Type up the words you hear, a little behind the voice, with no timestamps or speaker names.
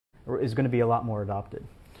is going to be a lot more adopted.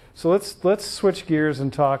 So let's switch gears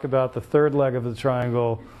and talk about the third leg of the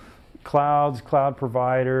triangle, clouds, cloud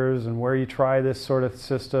providers, and where you try this sort of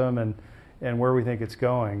system and where we think it's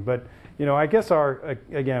going. But you know, I guess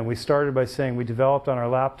again, we started by saying we developed on our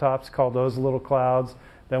laptops, called those little clouds.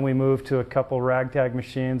 Then we moved to a couple ragtag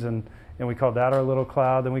machines, and we called that our little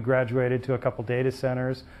cloud. Then we graduated to a couple data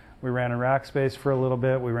centers. We ran in Rackspace for a little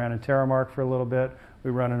bit. We ran in Terramark for a little bit.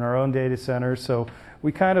 We run in our own data centers. So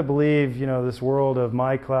we kind of believe, you know, this world of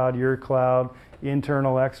my cloud, your cloud,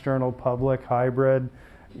 internal, external, public, hybrid.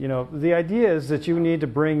 You know, the idea is that you need to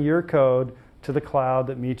bring your code to the cloud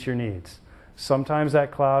that meets your needs. Sometimes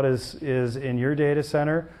that cloud is in your data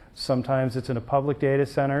center. Sometimes it's in a public data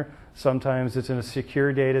center. Sometimes it's in a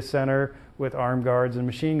secure data center with armed guards and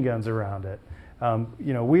machine guns around it.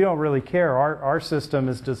 You know, we don't really care. Our system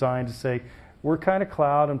is designed to say we're kind of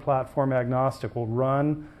cloud and platform agnostic. We'll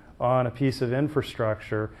run on a piece of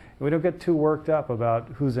infrastructure. And we don't get too worked up about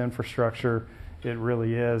whose infrastructure it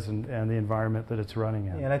really is and the environment that it's running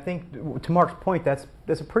in. Yeah, and I think, to Mark's point, that's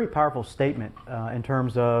a pretty powerful statement in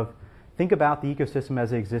terms of think about the ecosystem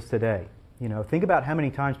as it exists today. You know, think about how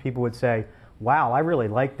many times people would say, wow, I really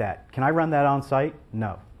like that. Can I run that on site?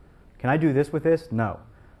 No. Can I do this with this? No.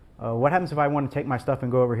 What happens if I want to take my stuff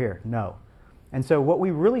and go over here? No. And so what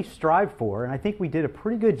we really strive for, and I think we did a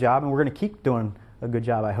pretty good job, and we're going to keep doing a good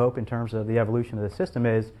job, I hope, in terms of the evolution of the system,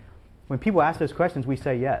 is when people ask those questions, we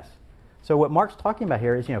say yes. So what Mark's talking about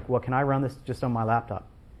here is, you know, well, can I run this just on my laptop?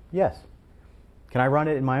 Yes. Can I run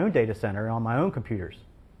it in my own data center on my own computers?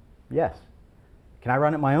 Yes. Can I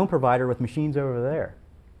run it in my own provider with machines over there?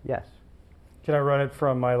 Yes. Can I run it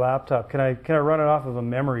from my laptop? Can I run it off of a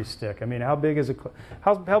memory stick? I mean, how big does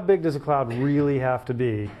a cloud really have to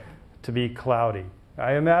be cloudy?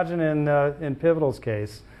 I imagine in Pivotal's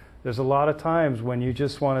case, there's a lot of times when you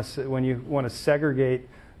just want to segregate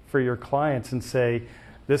for your clients and say,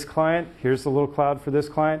 this client, here's the little cloud for this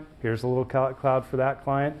client, here's the little cloud for that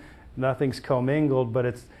client. Nothing's commingled, but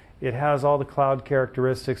it has all the cloud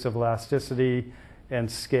characteristics of elasticity and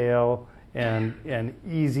scale and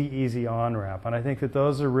easy on-ramp. And I think that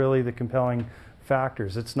those are really the compelling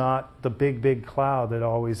factors. It's not the big cloud that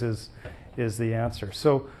always is the answer.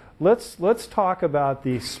 So let's talk about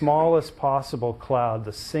the smallest possible cloud,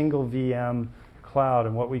 the single VM cloud,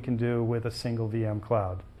 and what we can do with a single VM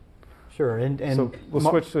cloud. Sure, and so we'll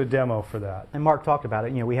switch to a demo for that. And Mark talked about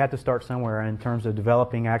it. You know, we had to start somewhere in terms of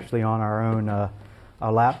developing actually on our own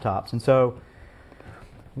laptops. And so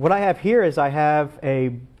what I have here is I have a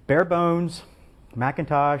bare bones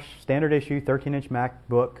Macintosh standard issue 13-inch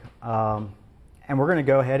MacBook, and we're going to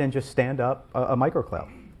go ahead and just stand up a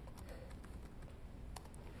MicroCloud.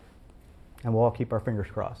 And we'll all keep our fingers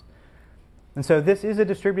crossed. And so this is a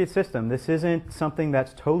distributed system. This isn't something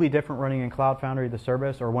that's totally different running in Cloud Foundry, the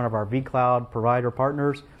service, or one of our vCloud provider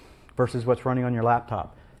partners versus what's running on your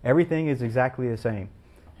laptop. Everything is exactly the same.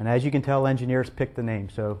 And as you can tell, engineers pick the name,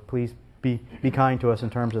 so please be kind to us in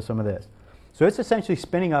terms of some of this. So it's essentially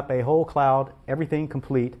spinning up a whole cloud, everything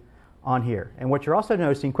complete on here. And what you're also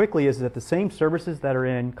noticing quickly is that the same services that are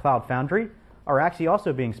in Cloud Foundry are actually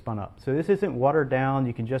also being spun up. So this isn't watered down.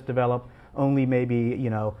 You can just develop only maybe, you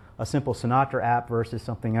know, a simple Sinatra app versus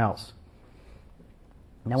something else.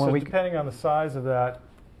 Now, so depending on the size of that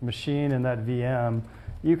machine and that VM,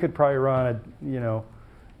 you could probably run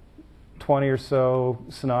 20 or so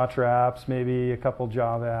Sinatra apps, maybe a couple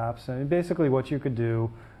Java apps, and basically what you could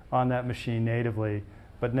do on that machine natively.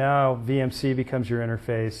 But now VMC becomes your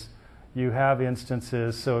interface. You have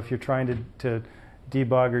instances, so if you're trying to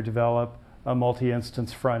debug or develop a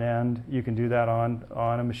multi-instance front end, you can do that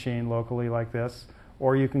on a machine locally like this,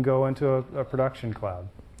 or you can go into a production cloud.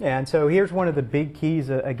 Yeah, and so here's one of the big keys,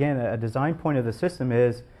 again, a design point of the system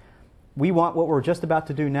is we want what we're just about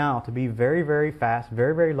to do now to be very, very fast,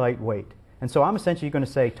 very, very lightweight. And so I'm essentially going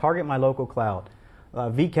to say, target my local cloud.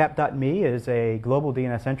 vcap.me is a global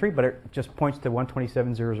DNS entry, but it just points to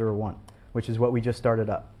 127.0.0.1, which is what we just started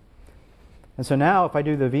up. And so now if I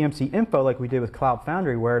do the VMC info like we did with Cloud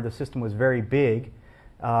Foundry, where the system was very big,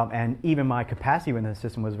 and even my capacity within the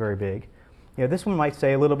system was very big, you know, this one might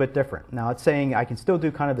say a little bit different. Now it's saying I can still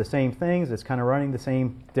do kind of the same things. It's kind of running the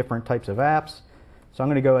same different types of apps. So I'm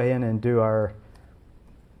going to go ahead and do our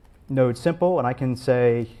node simple, and I can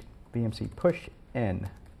say VMC push n.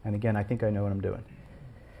 And again, I think I know what I'm doing.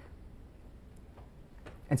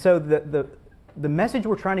 And so the message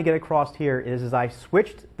we're trying to get across here is I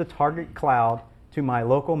switched the target cloud to my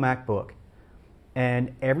local MacBook,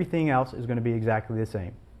 and everything else is going to be exactly the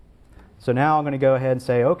same. So now I'm going to go ahead and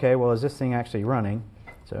say, okay, well, is this thing actually running?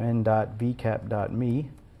 So n.vcap.me.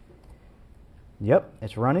 Yep,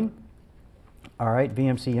 it's running. All right,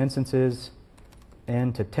 VMC instances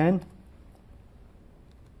n to 10.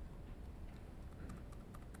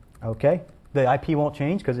 Okay, the IP won't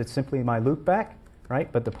change because it's simply my loopback,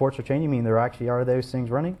 right? But the ports are changing, meaning there actually are those things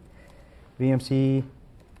running. VMC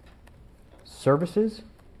services.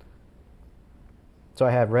 So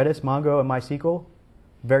I have Redis, Mongo, and MySQL.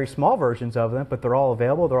 Very small versions of them, but they're all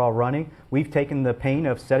available, they're all running. We've taken the pain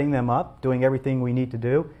of setting them up, doing everything we need to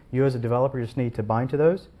do. You as a developer just need to bind to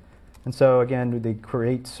those. And so again, with the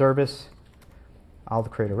create service, I'll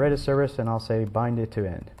create a Redis service and I'll say bind it to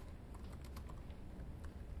end.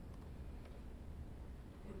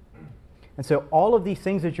 And so all of these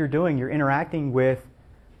things that you're doing, you're interacting with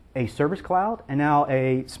a service cloud and now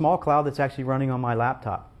a small cloud that's actually running on my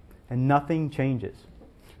laptop. And nothing changes.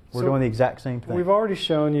 We're doing the exact same thing. We've already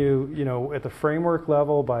shown you, at the framework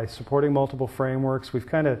level, by supporting multiple frameworks, we've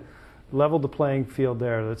kind of leveled the playing field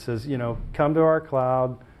there that says, come to our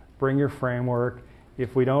cloud, bring your framework.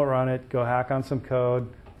 If we don't run it, go hack on some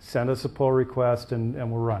code, send us a pull request, and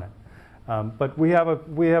we'll run it. But we have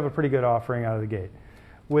a pretty good offering out of the gate.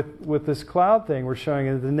 With this cloud thing, we're showing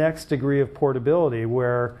you the next degree of portability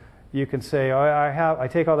where you can say, I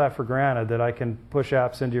take all that for granted that I can push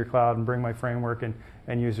apps into your cloud and bring my framework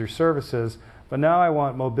and use your services, but now I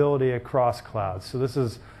want mobility across clouds. So this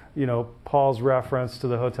is, Paul's reference to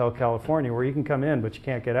the Hotel California where you can come in but you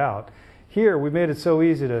can't get out. Here, we made it so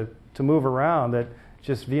easy to move around that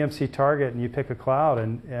just VMC target and you pick a cloud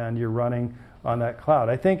and you're running on that cloud.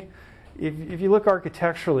 I think if you look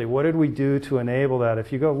architecturally, what did we do to enable that?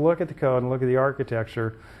 If you go look at the code and look at the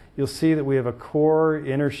architecture, you'll see that we have a core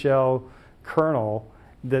inner shell kernel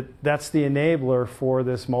that's the enabler for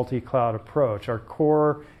this multi-cloud approach. Our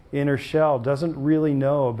core inner shell doesn't really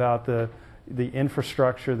know about the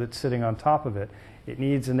infrastructure that's sitting on top of it. It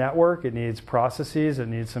needs a network, it needs processes, it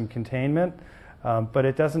needs some containment, but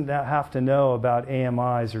it doesn't have to know about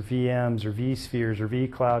AMIs or VMs or vSpheres or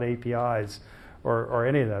vCloud APIs or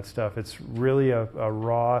any of that stuff. It's really a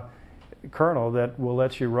raw kernel that will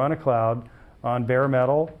let you run a cloud on bare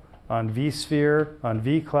metal, on vSphere, on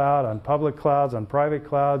vCloud, on public clouds, on private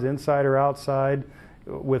clouds, inside or outside,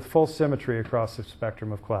 with full symmetry across the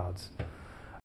spectrum of clouds.